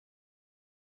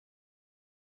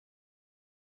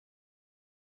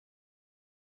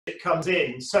comes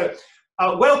in. So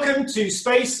welcome to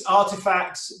Space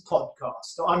Artifacts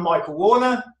podcast. I'm Michael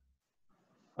Warner.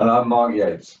 And I'm Mark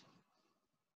Yates.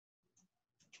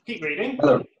 Keep reading.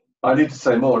 Hello. I need to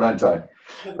say more, don't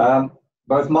I?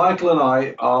 Both Michael and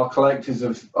I are collectors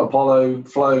of Apollo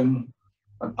flown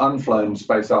and unflown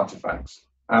space artifacts.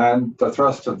 And the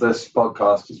thrust of this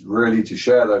podcast is really to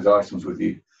share those items with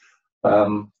you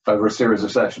over a series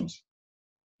of sessions.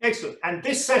 Excellent. And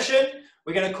this session,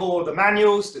 we're going to call the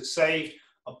manuals that saved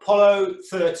Apollo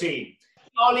 13.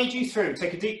 I'll lead you through.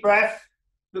 Take a deep breath.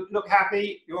 Look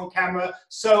happy. You're on camera.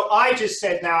 So I just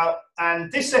said now,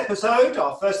 and this episode,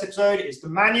 our first episode, is the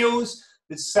manuals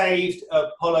that saved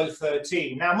Apollo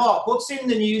 13. Now, Mark, what's in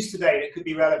the news today that could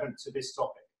be relevant to this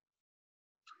topic?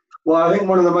 Well, I think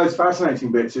one of the most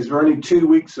fascinating bits is we're only 2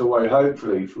 weeks away,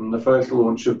 hopefully, from the first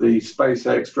launch of the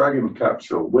SpaceX Dragon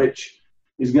capsule, which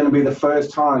is going to be the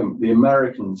first time the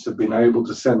Americans have been able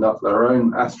to send up their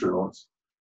own astronauts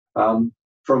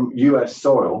from US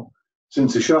soil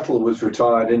since the shuttle was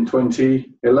retired in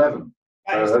 2011.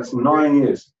 That's 9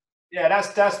 years. Yeah,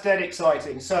 that's dead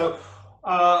exciting. So,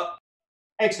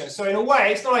 excellent. So in a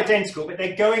way, it's not identical, but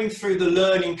they're going through the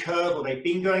learning curve, or they've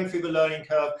been going through the learning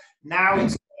curve. Now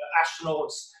it's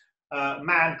astronauts,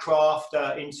 manned craft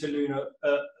into lunar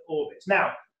orbit.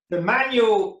 Now, the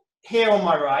manual here on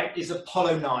my right is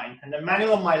Apollo 9, and the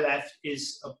manual on my left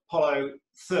is Apollo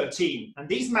 13. And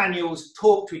these manuals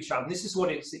talk to each other, and this is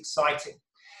what is exciting.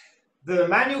 The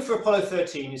manual for Apollo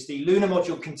 13 is the Lunar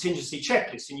Module Contingency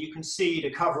Checklist, and you can see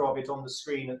the cover of it on the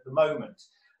screen at the moment.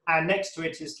 And next to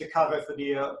it is the cover for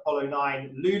the Apollo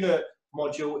 9 Lunar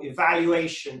Module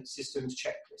Evaluation Systems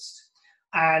Checklist.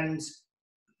 And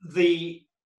the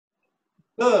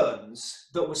burns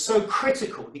that were so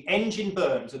critical, the engine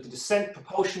burns of the descent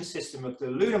propulsion system of the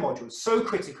lunar module, so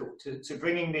critical to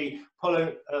bringing the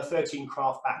Apollo 13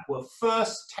 craft back, were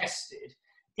first tested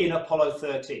in Apollo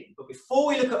 13. But before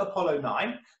we look at Apollo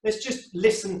 9, let's just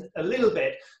listen a little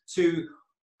bit to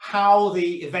how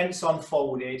the events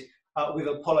unfolded with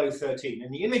Apollo 13.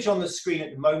 And the image on the screen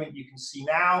at the moment you can see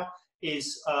now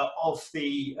is of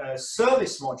the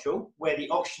service module where the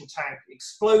oxygen tank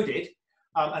exploded.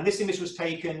 And this image was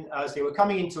taken as they were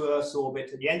coming into Earth's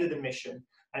orbit at the end of the mission.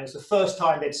 And it's the first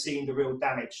time they'd seen the real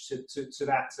damage to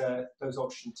those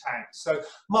oxygen tanks. So,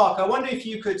 Mark, I wonder if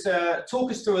you could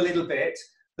talk us through a little bit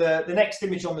the next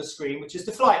image on the screen, which is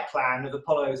the flight plan of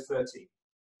Apollo 13.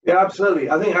 Yeah, absolutely.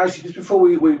 I think actually, just before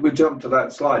we jump to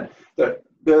that slide, that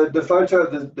the photo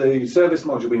of the service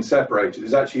module being separated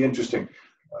is actually interesting.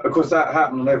 Of course, that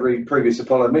happened on every previous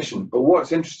Apollo mission. But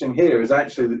what's interesting here is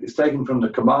actually that it's taken from the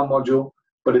command module,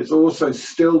 but it's also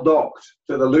still docked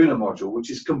to the lunar module,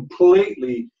 which is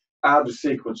completely out of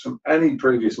sequence from any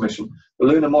previous mission. The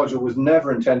lunar module was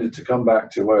never intended to come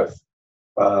back to Earth.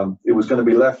 It was going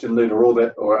to be left in lunar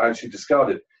orbit or actually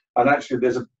discarded. And actually,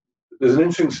 there's an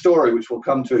interesting story which we'll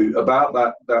come to about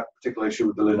that particular issue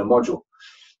with the lunar module.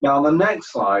 Now, on the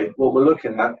next slide, what we're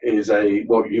looking at is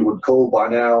what you would call by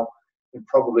now, in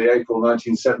probably April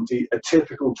 1970, a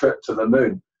typical trip to the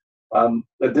moon.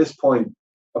 At this point,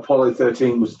 Apollo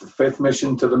 13 was the 5th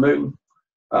mission to the moon.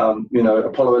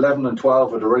 Apollo 11 and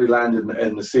 12 had already landed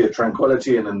in the Sea of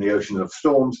Tranquility and in the Ocean of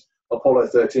Storms. Apollo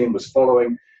 13 was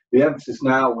following. The emphasis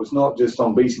now was not just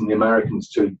on beating the Americans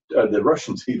the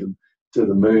Russians even, to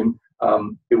the moon.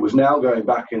 It was now going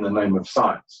back in the name of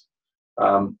science.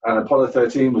 And Apollo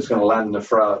 13 was going to land in the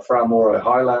Fra Mauro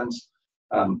highlands,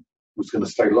 was going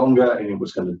to stay longer, and it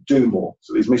was going to do more.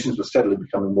 So these missions were steadily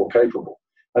becoming more capable.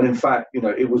 And in fact,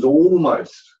 it was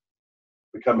almost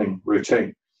becoming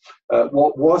routine.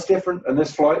 What was different in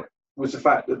this flight was the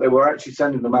fact that they were actually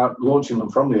sending them out, launching them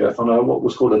from the Earth on what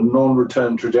was called a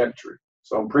non-return trajectory.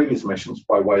 So on previous missions,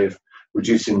 by way of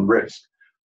reducing risk,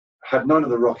 had none of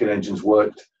the rocket engines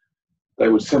worked, they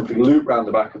would simply loop around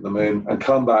the back of the moon and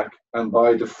come back, and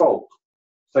by default,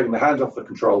 taking the hands off the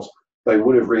controls, they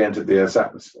would have re-entered the Earth's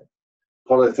atmosphere.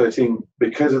 Apollo 13,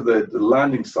 because of the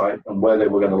landing site and where they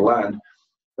were going to land,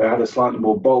 they had a slightly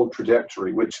more bold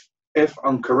trajectory, which, if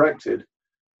uncorrected,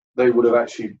 they would have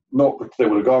actually they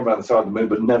would have gone around the side of the moon,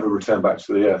 but never returned back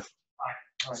to the Earth.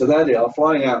 Right. So there they are,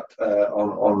 flying out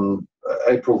on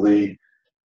April the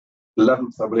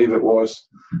 11th, I believe it was,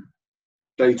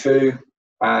 day 2,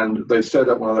 and they stirred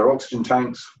up one of their oxygen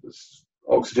tanks.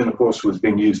 Oxygen, of course, was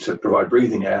being used to provide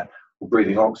breathing air, or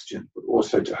breathing oxygen, but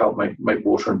also to help make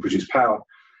water and produce power.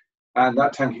 And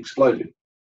that tank exploded.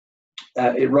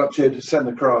 It ruptured, sent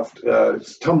the craft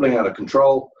tumbling out of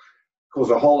control,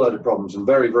 caused a whole load of problems, and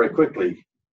very, very quickly,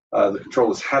 the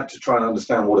controllers had to try and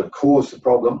understand what had caused the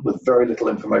problem with very little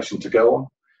information to go on.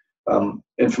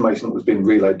 information that was being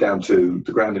relayed down to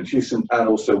the ground in Houston, and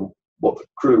also what the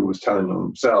crew was telling them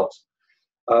themselves.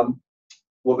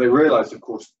 What they realized, of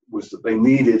course, was that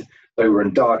they were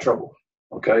in dire trouble,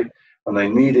 okay? And they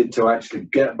needed to actually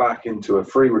get back into a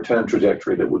free return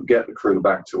trajectory that would get the crew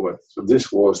back to Earth. So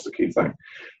this was the key thing.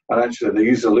 And actually, they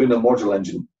used a lunar module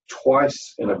engine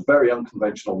twice in a very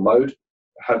unconventional mode. It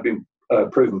had been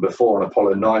proven before on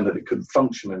Apollo 9 that it could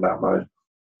function in that mode.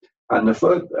 And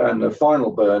the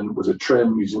final burn was a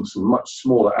trim using some much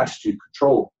smaller attitude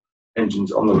control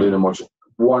engines on the lunar module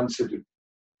once it had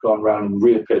gone around and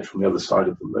reappeared from the other side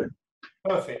of the moon.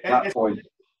 Perfect. At that point,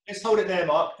 let's hold it there,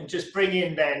 Mark, and just bring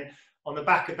in then, on the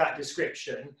back of that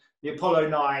description, the Apollo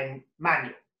 9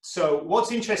 manual. So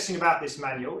what's interesting about this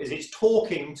manual is it's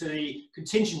talking to the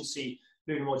contingency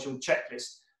lunar module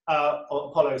checklist on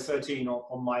Apollo 13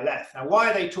 on my left. Now,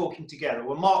 why are they talking together?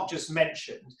 Well, Mark just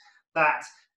mentioned that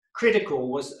critical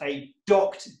was a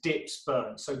docked DIPS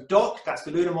burn. So docked, that's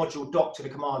the lunar module docked to the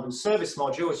command and service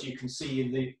module, as you can see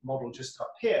in the model just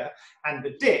up here. And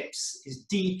the DIPS is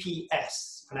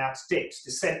DPS, pronounced DIPS,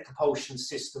 Descent Propulsion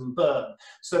System Burn.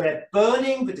 So they're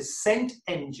burning the descent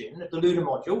engine of the lunar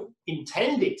module,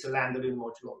 intended to land the lunar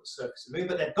module on the surface of the moon,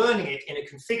 but they're burning it in a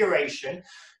configuration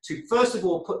to, first of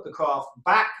all, put the craft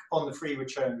back on the free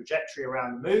return trajectory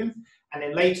around the moon, and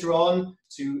then later on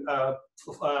to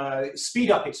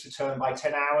speed up its return by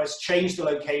 10 hours, change the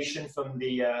location from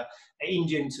the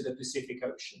Indian to the Pacific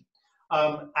Ocean.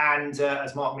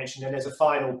 As Mark mentioned, then there's a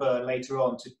final burn later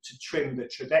on to trim the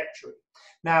trajectory.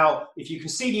 Now, if you can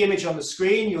see the image on the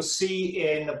screen, you'll see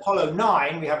in Apollo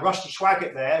 9, we have Rusty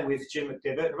Schwaggart there with Jim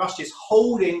McDivitt. And Rusty is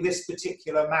holding this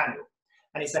particular manual.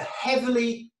 And it's a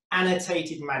heavily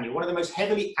annotated manual, one of the most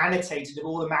heavily annotated of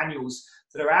all the manuals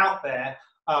that are out there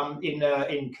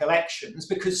in collections,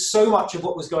 because so much of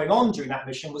what was going on during that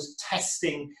mission was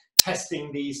testing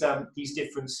these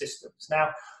different systems.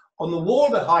 Now, on the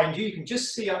wall behind you, you can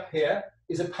just see up here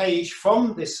is a page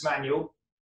from this manual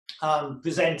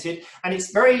presented, and it's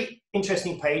a very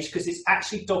interesting page because it's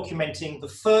actually documenting the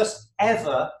first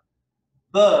ever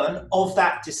burn of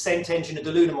that descent engine of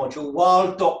the lunar module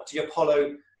while docked to the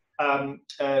Apollo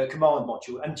command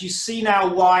module. And you see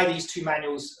now why these two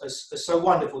manuals are so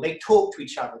wonderful. They talk to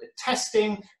each other. The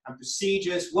testing and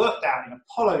procedures worked out in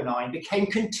Apollo 9 became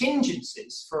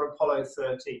contingencies for Apollo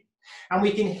 13. And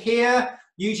we can hear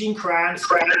Eugene Kranz.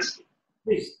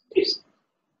 Please.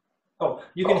 Oh,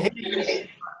 you can hear.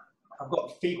 I've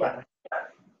got feedback.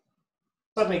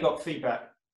 Suddenly got feedback.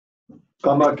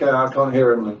 I'm okay. I can't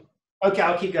hear him. Okay,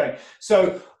 I'll keep going.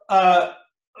 So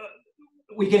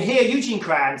we can hear Eugene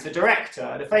Kranz, the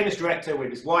director, the famous director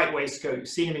with his white waistcoat, you've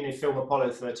seen him in the film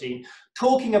Apollo 13,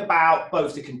 talking about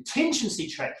both the contingency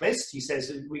checklist. He says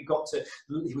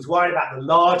he was worried about the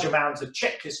large amount of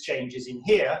checklist changes in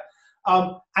here.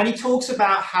 And he talks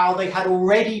about how they had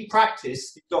already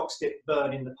practiced the dock dip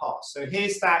burn in the past. So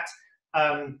here's that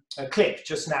a clip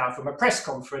just now from a press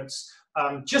conference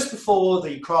just before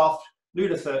the craft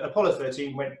Apollo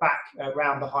 13 went back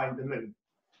around behind the moon.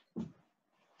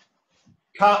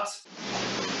 Cut.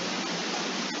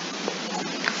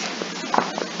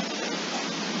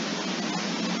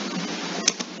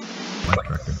 Flight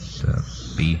director to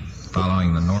be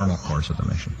following the normal course of the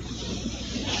mission.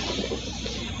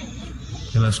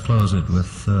 Okay, let's close it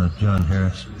with John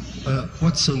Harris.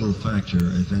 What single factor,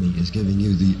 if any, is giving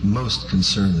you the most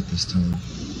concern at this time?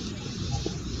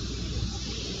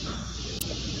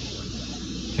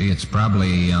 See, it's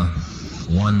probably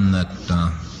one that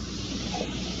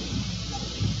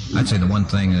I'd say the one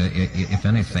thing, if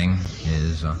anything,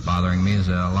 is bothering me is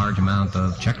a large amount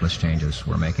of checklist changes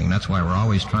we're making. That's why we're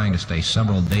always trying to stay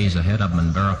several days ahead of them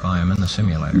and verify them in the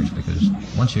simulators, because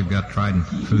once you've got tried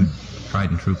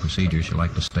and true procedures, you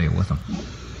like to stay with them.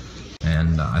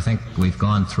 And I think we've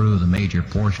gone through the major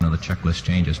portion of the checklist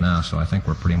changes now, so I think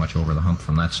we're pretty much over the hump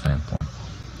from that standpoint.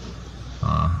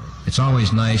 It's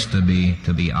always nice to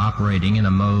be operating in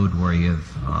a mode where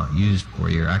where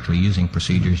you're actually using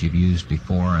procedures you've used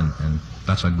before, and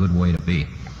that's a good way to be.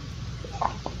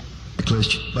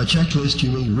 Checklist. By checklist,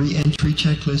 you mean re-entry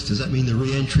checklist? Does that mean the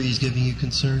re-entry is giving you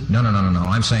concern? No.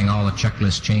 I'm saying all the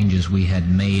checklist changes we had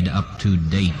made up to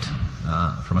date.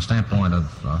 From a standpoint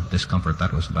of discomfort,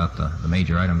 that was about the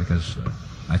major item, because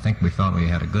I think we felt we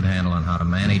had a good handle on how to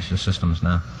manage the systems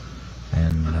now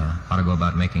and how to go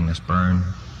about making this burn.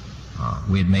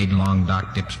 We had made long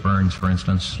dock dips burns, for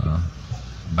instance,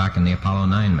 back in the Apollo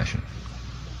 9 mission.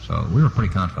 So we were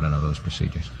pretty confident of those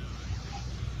procedures.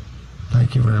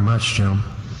 Thank you very much, Jim.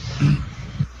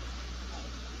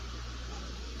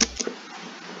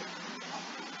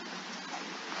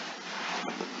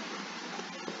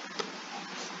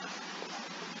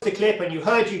 the clip, and you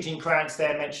heard Eugene Krantz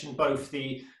there mention both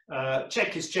the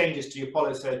checklist changes to the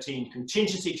Apollo 13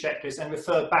 contingency checklist and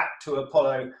refer back to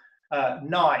Apollo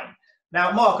 9.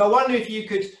 Now, Mark, I wonder if you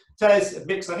could tell us a bit,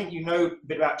 because I think you know a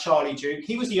bit about Charlie Duke.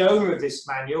 He was the owner of this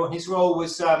manual, and his role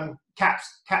was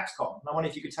Capcom. I wonder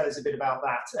if you could tell us a bit about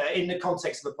that in the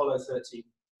context of Apollo 13.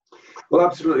 Well,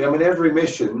 absolutely. I mean, every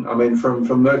mission, I mean,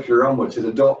 from Mercury onwards, has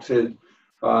adopted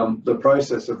the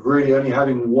process of really only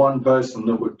having one person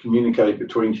that would communicate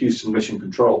between Houston Mission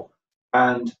Control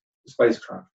and the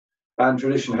spacecraft. And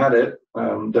tradition had it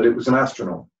that it was an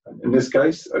astronaut. In this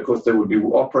case, of course, they would be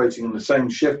operating in the same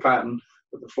shift pattern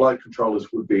that the flight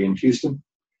controllers would be in Houston.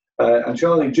 And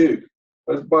Charlie Duke,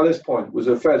 by this point, was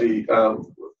a fairly,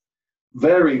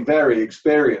 very, very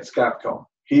experienced Capcom.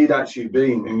 He'd actually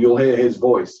been, and you'll hear his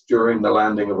voice during the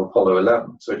landing of Apollo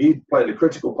 11. So he played a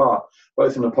critical part,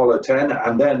 both in Apollo 10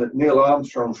 and then at Neil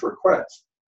Armstrong's request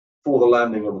for the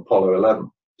landing of Apollo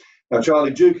 11. Now,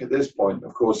 Charlie Duke at this point,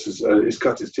 of course, has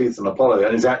cut his teeth on Apollo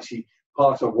and is actually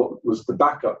part of what was the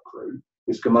backup crew.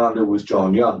 His commander was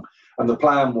John Young. And the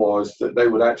plan was that they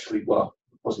would actually, well,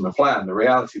 it wasn't a plan. The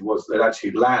reality was they'd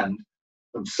actually land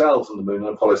themselves on the moon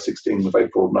on Apollo 16 of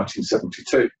April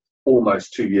 1972,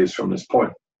 almost 2 years from this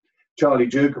point. Charlie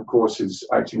Duke, of course, is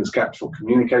acting as capsule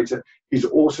communicator. He's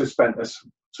also spent as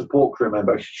support crew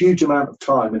member a huge amount of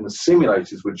time in the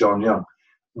simulators with John Young,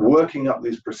 working up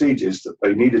these procedures that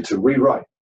they needed to rewrite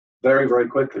very, very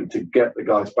quickly to get the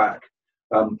guys back,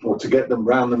 or to get them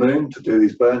round the moon to do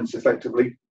these burns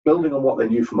effectively, building on what they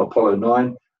knew from Apollo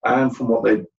 9 and from what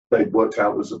they'd worked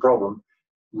out was the problem,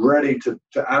 ready to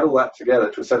add all that together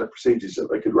to a set of procedures that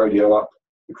they could radio up,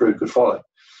 the crew could follow.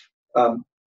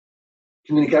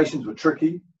 Communications were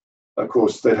tricky. Of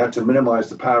course, they had to minimize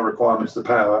the power requirements, the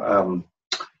power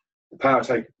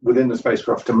take within the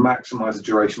spacecraft to maximize the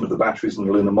duration of the batteries in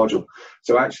the lunar module.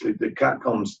 So actually, the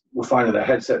Capcoms were finding their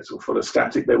headsets were full of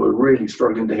static. They were really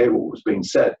struggling to hear what was being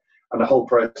said, and the whole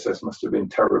process must have been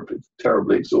terribly,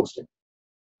 terribly exhausting.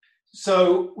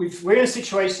 So we're in a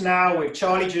situation now with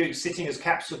Charlie Duke sitting as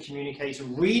capsule communicator,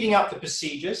 reading up the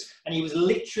procedures, and he was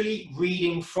literally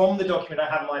reading from the document I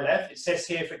have on my left. It says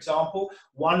here, for example,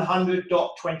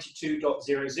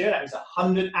 100.22.00. That means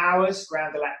 100 hours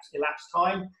ground elapsed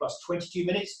time plus 22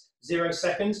 minutes, 0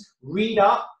 seconds. Read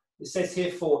up, it says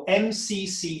here for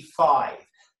MCC 5.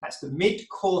 That's the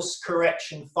mid-course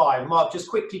correction 5. Mark, just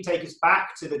quickly take us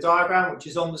back to the diagram, which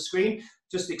is on the screen.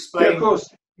 Just explain. Yeah, of course.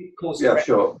 Yeah,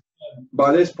 sure.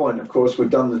 By this point, of course,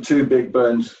 we've done the 2 big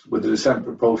burns with the descent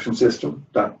propulsion system.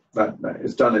 That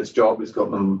has done its job. It's got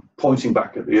them pointing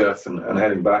back at the Earth and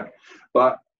heading back.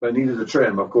 But they needed a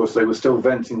trim. Of course, they were still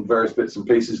venting various bits and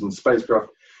pieces in the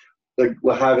spacecraft. They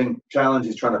were having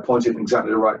challenges trying to point it in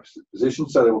exactly the right position.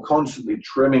 So they were constantly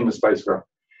trimming the spacecraft.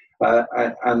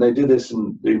 And they did this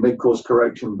in the mid-course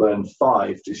correction burn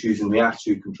 5, just using the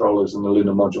attitude controllers and the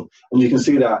lunar module. And you can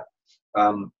see that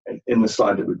in the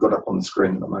slide that we've got up on the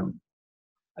screen at the moment.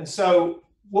 And so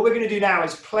what we're going to do now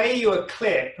is play you a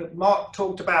clip. Mark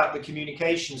talked about the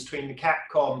communications between the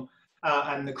Capcom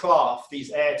and the craft, these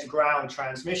air-to-ground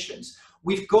transmissions.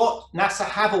 We've got, NASA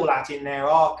have all that in their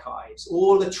archives,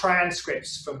 all the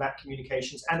transcripts from that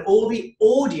communications, and all the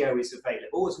audio is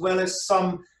available, as well as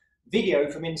some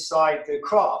video from inside the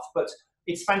craft. But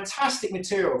it's fantastic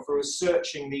material for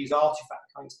researching these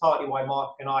artifacts. And it's partly why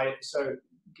Mark and I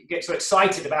get so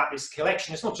excited about this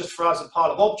collection. It's not just for us a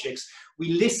pile of objects.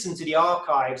 We listen to the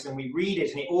archives and we read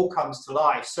it, and it all comes to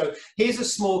life. So here's a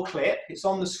small clip. It's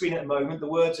on the screen at the moment. The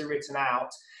words are written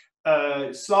out.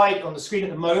 Slide on the screen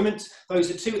at the moment. Those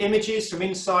are 2 images from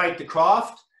inside the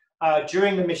craft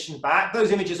during the mission back.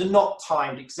 Those images are not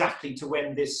timed exactly to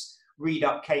when this read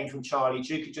up came from Charlie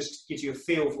Duke. It just gives you a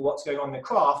feel for what's going on in the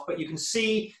craft. But you can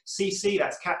see CC,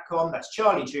 that's Capcom, that's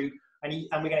Charlie Duke. And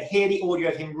we're going to hear the audio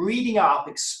of him reading up,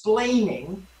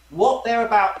 explaining what they're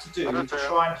about to do to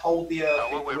try and hold the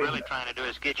Earth. What we're really trying to do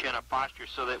is get you in a posture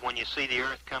so that when you see the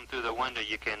Earth come through the window,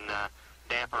 you can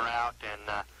damper out and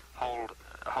hold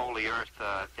the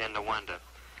Earth in the window.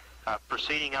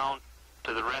 Proceeding on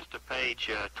to the rest of page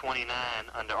 29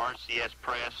 under RCS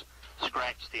Press,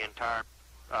 scratch the entire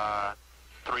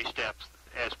 3 steps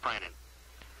as printed.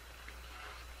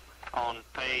 On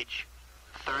page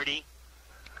 30,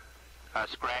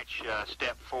 scratch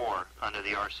step 4 under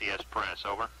the RCS Press.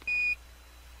 Over.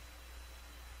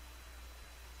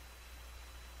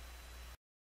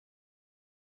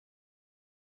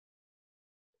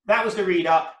 That was the read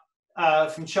up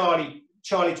from Charlie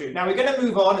Duke. Now we're going to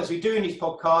move on, as we do in these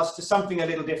podcasts, to something a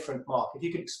little different. Mark, if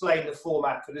you could explain the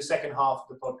format for the second half of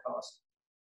the podcast.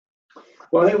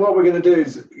 Well, I think what we're going to do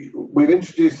is we've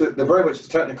introduced the very much the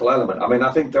technical element. I mean,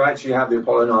 I think to actually have the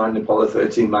Apollo 9 and the Apollo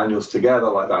 13 manuals together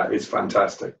like that is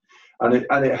fantastic. And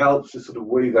it helps to sort of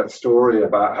weave that story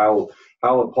about how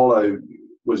Apollo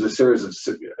was a series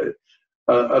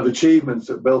of achievements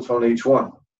that built on each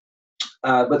one.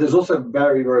 But there's also a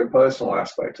very, very personal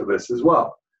aspect of this as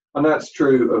well. And that's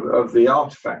true of the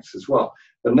artifacts as well.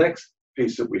 The next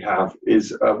piece that we have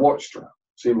is a watch strap,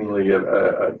 seemingly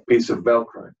a piece of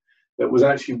Velcro that was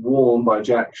actually worn by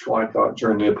Jack Schweikart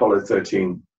during the Apollo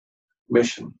 13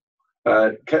 mission,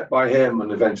 kept by him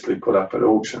and eventually put up at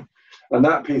auction. And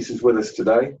that piece is with us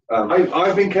today.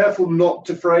 I've been careful not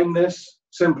to frame this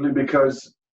simply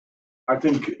because I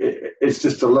think it's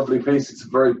just a lovely piece. It's a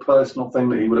very personal thing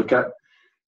that he would have kept.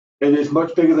 It is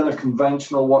much bigger than a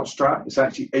conventional watch strap. It's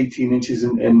actually 18 inches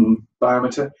in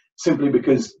diameter, simply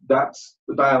because that's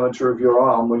the diameter of your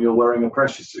arm when you're wearing a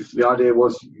pressure suit. The idea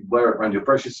was you wear it around your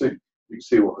pressure suit, you can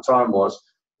see what the time was.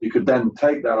 You could then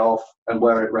take that off and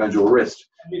wear it around your wrist,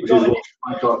 which is what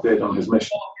Schweikart did on his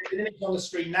mission. There's an image on the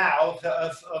screen now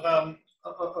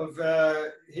of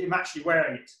him actually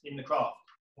wearing it in the craft.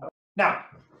 Now,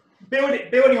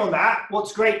 building on that,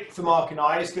 what's great for Mark and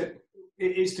I is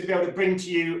to be able to bring to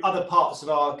you other parts of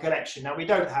our collection. Now, we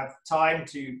don't have time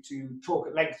to talk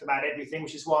at length about everything,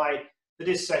 which is why for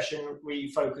this session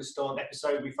we focused on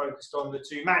the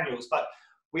two manuals. But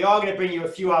we are going to bring you a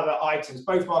few other items.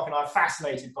 Both Mark and I are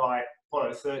fascinated by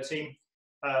Apollo 13.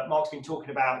 Mark's been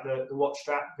talking about the watch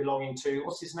strap belonging to,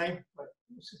 what's his name?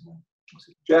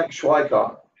 Jack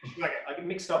Schweikart. I get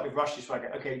mixed up with Rusty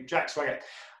Schweikart. Okay, Jack Schweikart.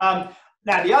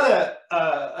 Now, the other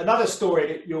another story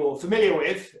that you're familiar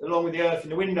with, along with the Earth in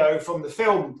the Window from the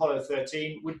film Apollo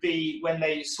 13, would be when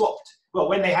they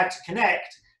when they had to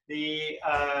connect the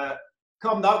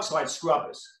carbon dioxide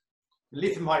scrubbers,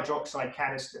 lithium hydroxide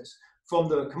canisters, from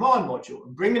the command module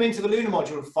and bring them into the lunar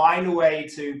module and find a way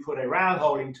to put a round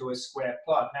hole into a square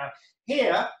plug. Now,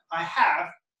 here I have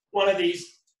one of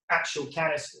these actual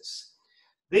canisters.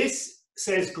 This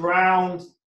says ground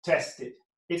tested.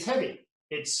 It's heavy.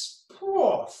 It's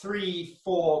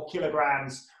 3-4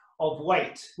 kilograms of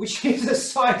weight, which is a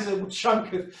sizable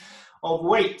chunk of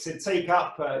weight to take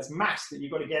up. It's mass that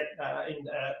you've got to get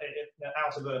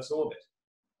out of Earth's orbit.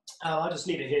 I'll just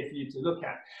leave it here for you to look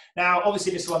at. Now,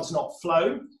 obviously, this one's not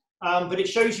flown, but it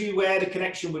shows you where the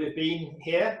connection would have been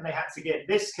here. And they had to get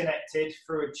this connected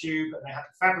through a tube, and they had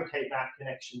to fabricate that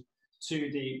connection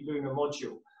to the lunar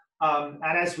module. And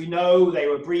as we know, they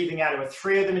were breathing out. There were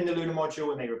 3 of them in the lunar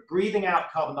module, and they were breathing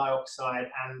out carbon dioxide,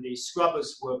 and the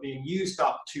scrubbers were being used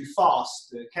up too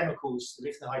fast. The chemicals, the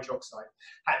lithium hydroxide,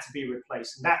 had to be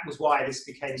replaced. And that was why this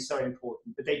became so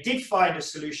important. But they did find a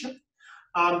solution.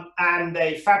 And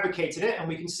they fabricated it, and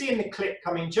we can see in the clip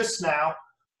coming just now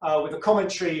with a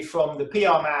commentary from the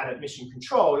PR man at Mission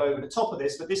Control over the top of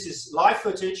this, but this is live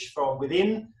footage from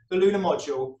within the lunar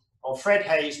module of Fred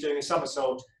Hayes doing a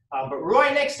somersault, but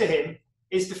right next to him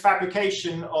is the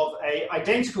fabrication of an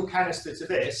identical canister to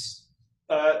this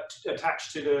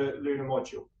attached to the lunar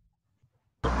module.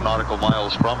 Nautical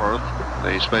miles from Earth,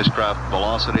 the spacecraft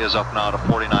velocity is up now to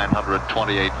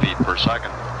 4,928 feet per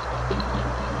second.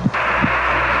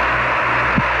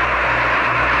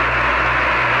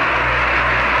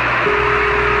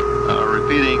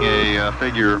 Repeating a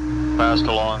figure passed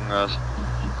along a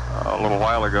little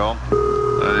while ago,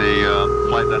 the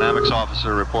flight dynamics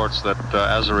officer reports that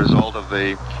as a result of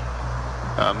the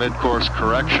mid-course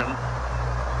correction,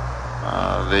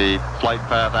 the flight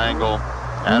path angle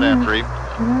at entry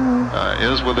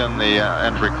is within the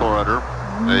entry corridor.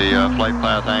 The flight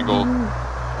path angle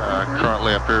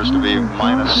currently appears to be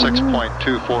minus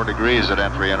 6.24 degrees at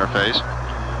entry interface.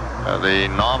 The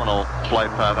nominal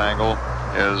flight path angle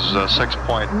is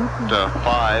 6.5,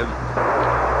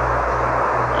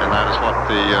 and that is what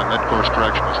the mid-course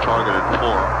correction is targeted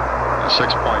for,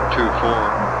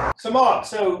 6.24. So Mark,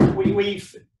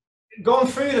 we've gone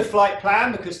through the flight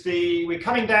plan because we're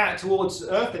coming down towards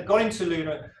Earth. They've gone into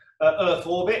lunar Earth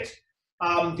orbit.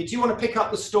 Did you want to pick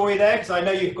up the story there? Because I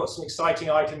know you've got some exciting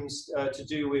items to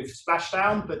do with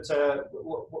splashdown, but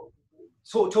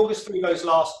talk us through those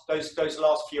last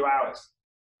few hours.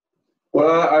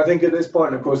 Well, I think at this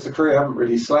point, of course, the crew haven't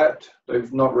really slept.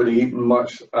 They've not really eaten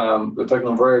much. They've taken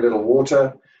on very little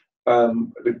water. I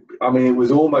mean, it was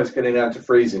almost getting down to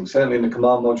freezing. Certainly in the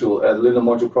command module, the lunar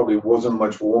module probably wasn't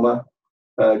much warmer.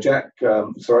 Fred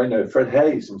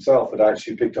Hayes himself had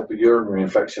actually picked up a urinary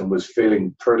infection, was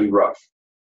feeling pretty rough,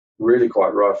 really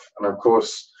quite rough. And of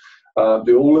course,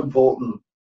 the all-important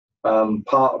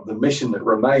part of the mission that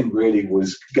remained really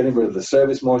was getting rid of the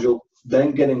service module,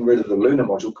 then getting rid of the lunar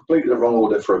module, completely the wrong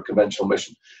order for a conventional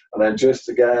mission. And then just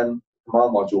again, the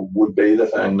command module would be the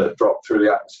thing that dropped through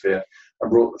the atmosphere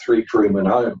and brought the 3 crewmen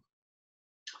home.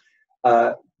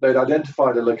 They'd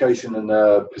identified a location in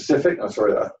the Pacific,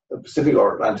 the Pacific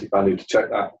or Atlantic, I need to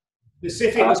check that.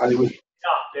 Pacific was up.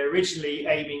 They're originally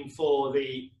aiming for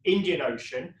the Indian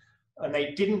Ocean, and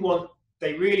they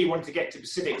really wanted to get to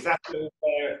Pacific, because that's where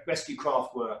their rescue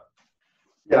craft were.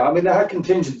 Yeah, I mean, they had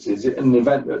contingencies in the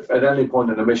event that at any point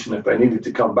in the mission, if they needed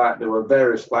to come back, there were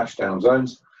various splashdown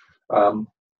zones.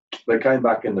 They came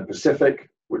back in the Pacific,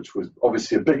 which was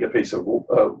obviously a bigger piece of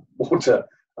water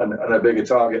and a bigger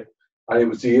target. And it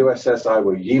was the USS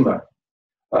Iwo Jima.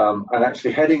 And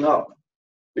actually heading up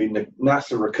the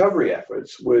NASA recovery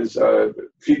efforts was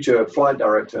future flight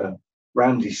director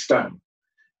Randy Stone.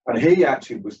 And he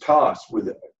actually was tasked with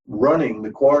running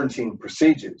the quarantine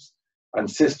procedures and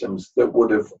systems that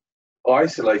would have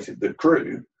isolated the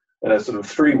crew in a sort of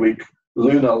 3-week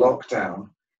lunar lockdown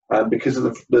because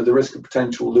of the risk of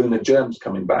potential lunar germs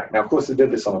coming back. Now, of course, they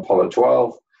did this on Apollo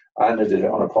 12 and they did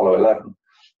it on Apollo 11.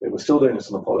 They were still doing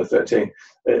this on Apollo 13.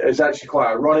 It's actually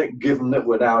quite ironic, given that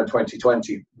we're now in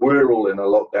 2020, we're all in a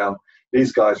lockdown.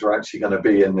 These guys are actually going to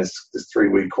be in this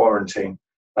 3-week quarantine.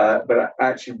 But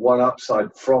actually one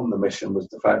upside from the mission was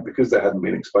the fact, because they hadn't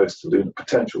been exposed to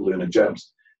potential lunar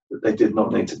germs, that they did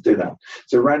not need to do that.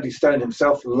 So Randy Stone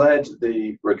himself led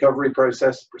the recovery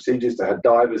process, procedures. They had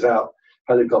divers out,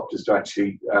 helicopters to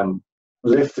actually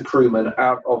lift the crewmen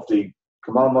out of the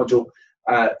command module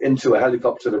into a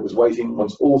helicopter that was waiting.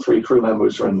 Once all 3 crew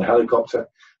members were in the helicopter,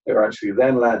 they were actually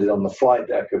then landed on the flight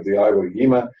deck of the Iwo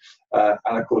Jima.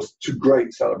 And of course, to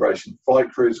great celebration.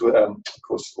 Flight crews were, of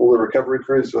course, all the recovery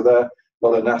crews were there, a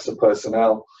lot of NASA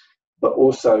personnel, but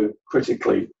also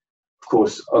critically, of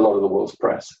course, a lot of the world's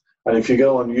press. And if you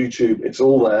go on YouTube, it's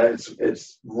all there.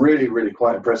 It's really, really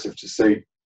quite impressive to see.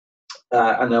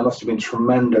 And there must have been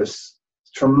tremendous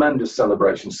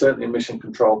celebration, certainly in mission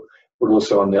control, but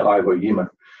also on the Iwo Jima.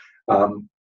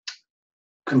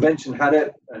 Convention had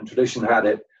it, and tradition had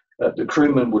it. The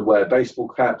crewmen would wear baseball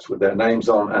caps with their names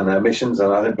on and their missions,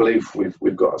 and I believe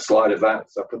we've got a slide of that.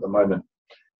 It's up at the moment.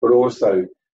 But also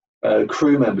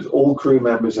crew members, all crew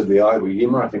members of the Iwo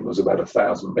Jima, I think it was about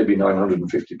 1,000, maybe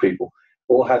 950 people,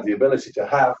 all had the ability to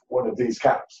have one of these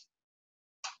caps,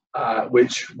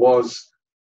 which was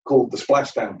called the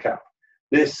splashdown cap.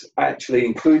 This actually,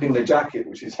 including the jacket,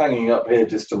 which is hanging up here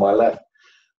just to my left,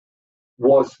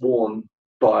 was worn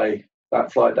by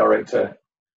that flight director,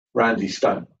 Randy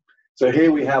Stone. So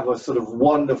here we have a sort of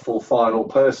wonderful final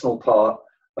personal part.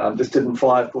 This didn't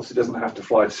fly. Of course, it doesn't have to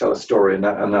fly to tell a story, and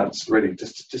that's really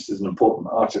just as an important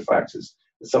artifact as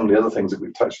some of the other things that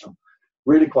we've touched on.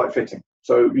 Really quite fitting.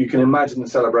 So you can imagine the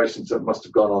celebrations that must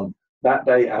have gone on that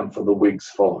day and for the weeks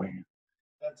following.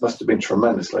 Must have been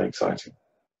tremendously exciting.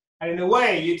 And in a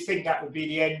way, you'd think that would be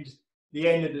the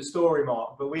end of the story,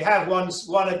 Mark. But we have one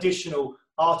additional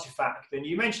artifact, and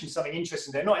you mentioned something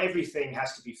interesting there. Not everything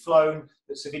has to be flown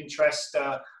that's of interest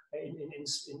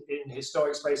in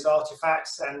historic space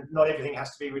artifacts, and not everything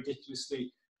has to be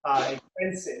ridiculously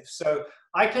expensive. So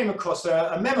I came across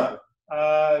a memo,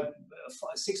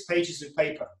 6 pages of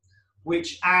paper,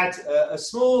 which add a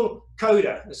small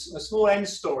coda, a small end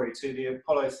story to the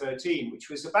Apollo 13, which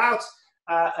was about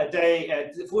a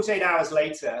day, 48 hours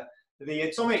later, the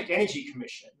Atomic Energy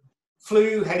Commission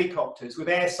flew helicopters with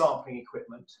air sampling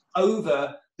equipment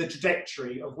over the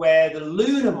trajectory of where the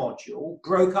lunar module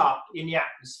broke up in the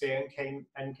atmosphere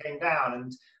and came down.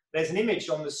 And there's an image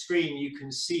on the screen you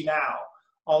can see now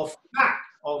of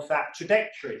that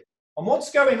trajectory. And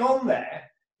what's going on there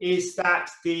is that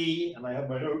and I have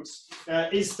my notes,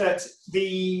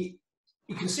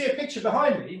 you can see a picture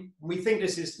behind me. We think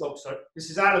this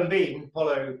is Alan Bean,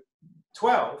 Apollo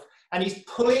 12, and he's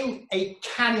pulling a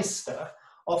canister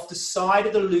off the side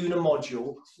of the lunar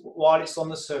module while it's on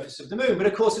the surface of the moon. But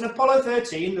of course, in Apollo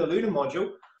 13, the lunar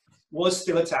module was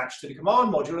still attached to the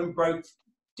command module and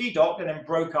de-docked and then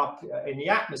broke up in the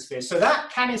atmosphere. So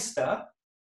that canister,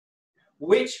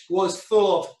 which was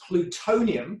full of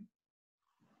plutonium,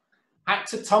 had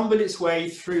to tumble its way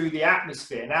through the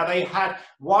atmosphere. Now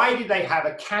why did they have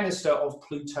a canister of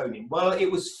plutonium? Well, it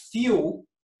was fuel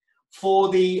for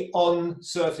the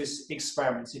on-surface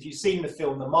experiments. If you've seen the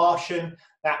film The Martian,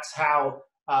 that's how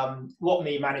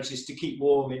Watney manages to keep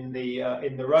warm in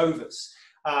the rovers.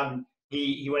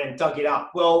 He went and dug it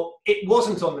up. Well, it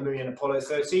wasn't on the moon in Apollo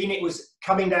 13. It was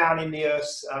coming down in the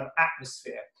Earth's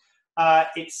atmosphere.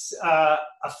 It's a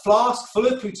flask full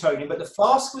of plutonium, but the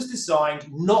flask was designed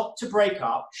not to break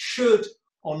up should,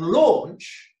 on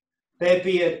launch, there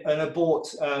be an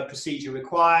abort procedure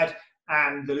required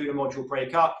and the lunar module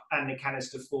break up and the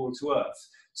canister fall to Earth.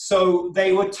 So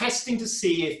they were testing to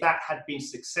see if that had been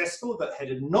successful, that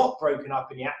had not broken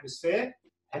up in the atmosphere.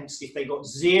 Hence, if they got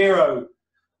 0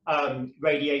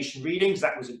 radiation readings,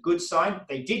 that was a good sign.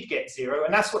 They did get 0,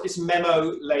 and that's what this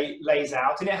memo lays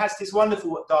out. And it has this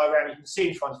wonderful diagram you can see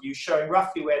in front of you showing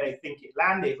roughly where they think it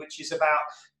landed, which is about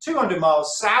 200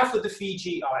 miles south of the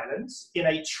Fiji Islands in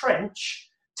a trench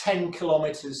 10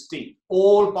 kilometers deep,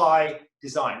 all by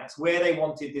design. That's where they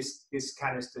wanted this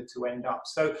canister to end up.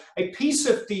 So a piece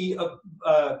of the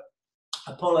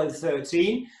Apollo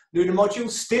 13 lunar module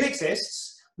still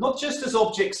exists, not just as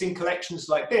objects in collections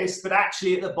like this, but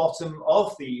actually at the bottom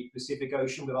of the Pacific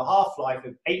Ocean with a half-life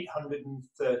of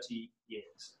 830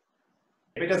 years.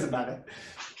 It doesn't matter.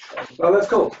 Well, that's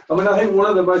cool. I mean, I think one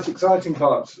of the most exciting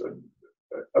parts,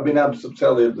 I've been able to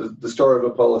tell the story of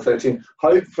Apollo 13,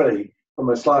 hopefully from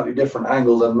a slightly different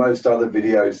angle than most other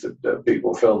videos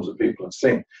films that people have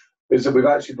seen, is that we've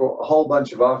actually brought a whole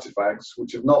bunch of artifacts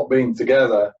which have not been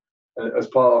together as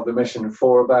part of the mission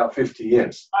for about 50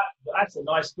 years. That's a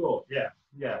nice thought.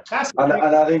 Yeah. And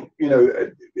I think, you know,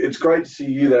 it's great to see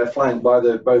you there flanked by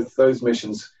both those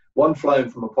missions, one flown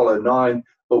from Apollo 9,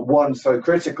 but one so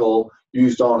critical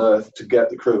used on Earth to get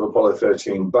the crew of Apollo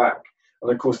 13 back.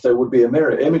 And of course, there would be a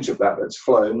mirror image of that that's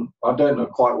flown. I don't know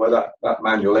quite where that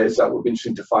manual is. That would be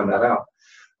interesting to find that out.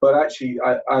 But actually,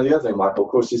 the other thing, Michael,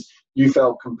 of course, is you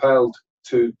felt compelled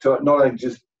to not only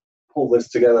just pull this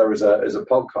together as a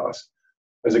podcast,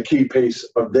 as a key piece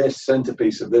of this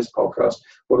centerpiece of this podcast,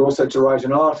 but also to write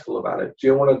an article about it. Do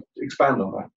you want to expand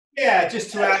on that? Yeah,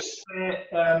 just to add,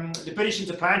 the British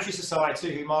Interplanetary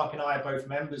Society, who Mark and I are both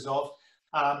members of,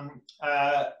 have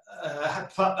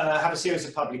a series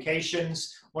of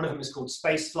publications. One of them is called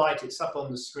Spaceflight. It's up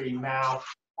on the screen now.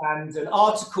 And an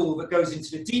article that goes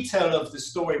into the detail of the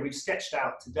story we've sketched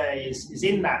out today is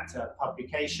in that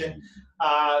publication.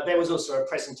 There was also a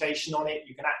presentation on it.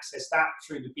 You can access that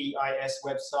through the BIS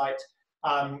website.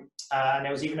 And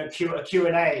there was even a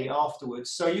Q&A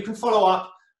afterwards. So you can follow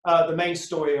up the main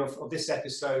story of this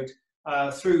episode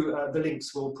through the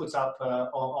links we'll put up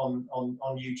on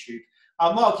YouTube.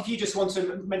 Mark, if you just want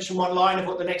to mention one line of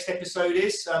what the next episode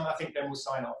is, I think then we'll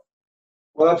sign off.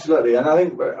 Well, absolutely. And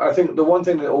I think the one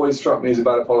thing that always struck me is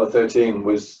about Apollo 13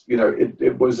 was, you know,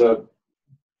 it was a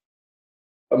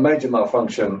major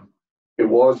malfunction. It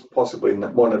was possibly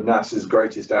one of NASA's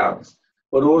greatest hours.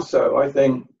 But also, I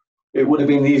think it would have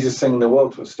been the easiest thing in the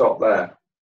world to have stopped there.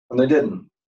 And they didn't.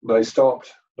 They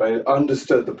stopped. They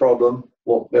understood the problem,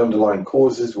 what the underlying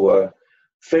causes were,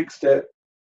 fixed it,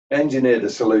 engineered a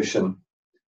solution.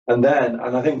 And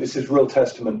I think this is real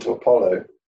testament to Apollo,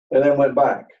 they then went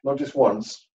back, not just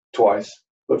once, twice,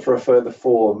 but for a further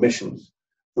 4 missions,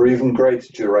 for even greater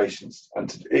durations,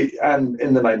 and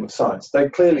in the name of science.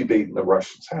 They'd clearly beaten the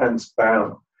Russians, hands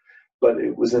down, but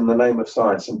it was in the name of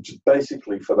science, and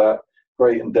basically for that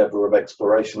great endeavor of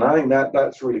exploration. I think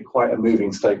that's really quite a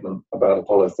moving statement about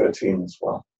Apollo 13 as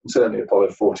well, and certainly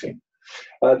Apollo 14.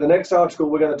 The next article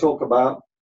we're going to talk about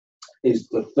is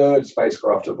the 3rd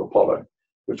spacecraft of Apollo.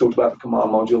 We've talked about the command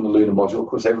module and the lunar module. Of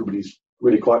course, everybody's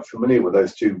really quite familiar with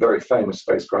those 2 very famous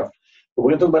spacecraft. But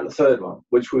we're going to talk about the 3rd one,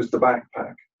 which was the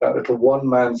backpack, that little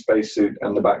one-man spacesuit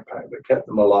and the backpack that kept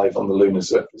them alive on the lunar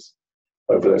surface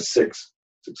over those 6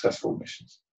 successful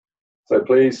missions. So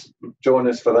please join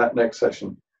us for that next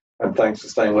session. And thanks for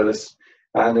staying with us.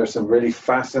 And there are some really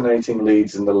fascinating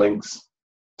leads in the links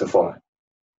to follow.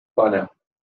 Bye now.